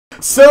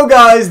So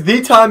guys, the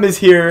time is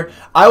here.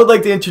 I would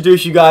like to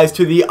introduce you guys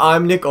to the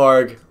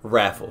NickArg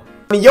Raffle.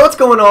 Yo, what's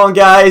going on,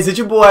 guys? It's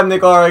your boy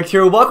NickArg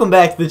here. Welcome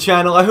back to the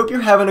channel. I hope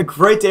you're having a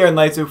great day or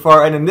night so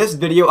far, and in this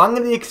video I'm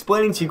going to be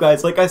explaining to you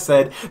guys, like I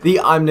said, the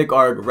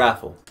NickArg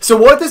Raffle. So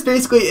what this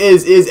basically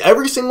is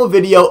every single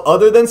video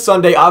other than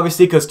Sunday,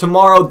 obviously, because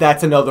tomorrow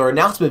that's another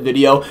announcement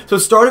video. So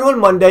starting on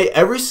Monday,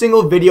 every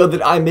single video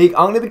that I make,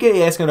 I'm going to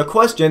be asking a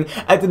question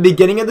at the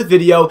beginning of the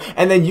video,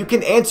 and then you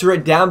can answer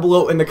it down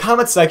below in the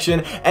comment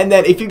section, and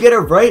then if you get it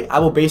right, I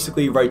will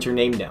basically write your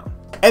name down.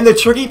 And the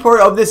tricky part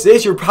of this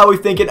is you're probably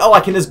thinking, oh,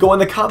 I can just go in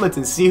the comments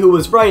and see who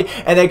was right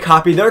and then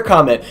copy their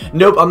comment.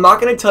 Nope, I'm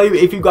not going to tell you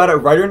if you got it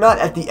right or not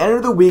at the end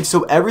of the week.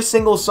 So every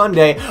single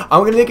Sunday,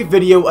 I'm going to make a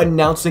video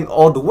announcing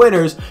all the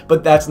winners,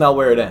 but that's not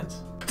where it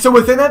ends. So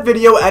within that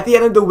video, at the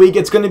end of the week,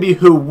 it's going to be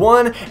who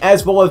won,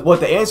 as well as what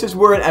the answers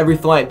were and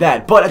everything like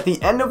that. But at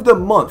the end of the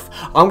month,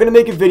 I'm going to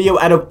make a video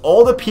out of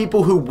all the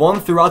people who won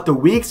throughout the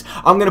weeks.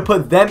 I'm going to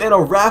put them in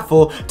a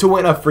raffle to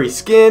win a free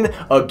skin,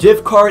 a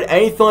gift card,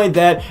 anything like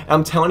that. And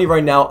I'm telling you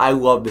right now, I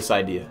love this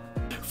idea.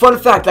 Fun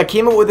fact, I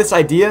came up with this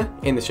idea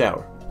in the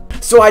shower.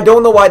 So I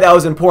don't know why that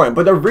was important,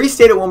 but to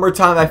restate it one more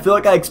time, I feel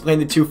like I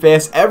explained it too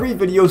fast. Every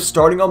video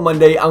starting on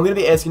Monday, I'm going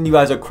to be asking you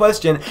guys a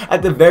question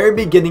at the very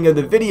beginning of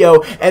the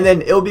video, and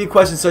then it'll be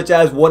questions such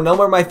as, what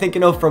number am I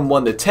thinking of from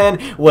 1 to 10?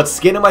 What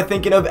skin am I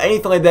thinking of?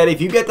 Anything like that. If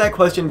you get that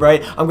question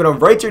right, I'm going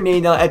to write your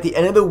name down. At the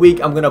end of the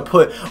week, I'm going to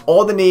put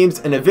all the names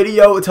in a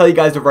video, tell you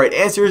guys the right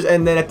answers,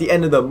 and then at the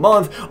end of the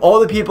month, all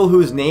the people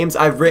whose names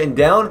I've written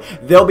down,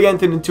 they'll be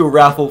entered into a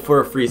raffle for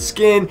a free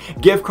skin,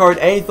 gift card,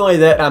 anything like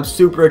that. And I'm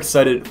super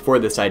excited for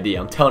this idea.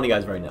 I'm telling you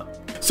guys right now.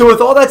 So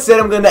with all that said,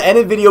 I'm going to end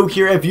the video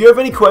here. If you have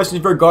any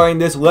questions regarding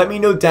this, let me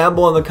know down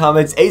below in the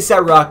comments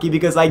ASAP Rocky,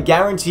 because I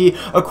guarantee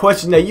a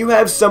question that you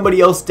have,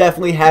 somebody else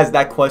definitely has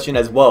that question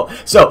as well.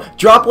 So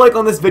drop a like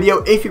on this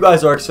video if you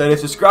guys are excited.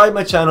 Subscribe to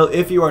my channel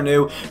if you are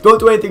new. Don't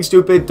do anything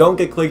stupid. Don't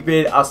get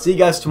clickbaited. I'll see you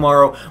guys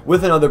tomorrow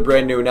with another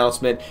brand new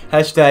announcement.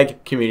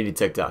 Hashtag community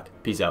TikTok.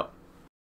 Peace out.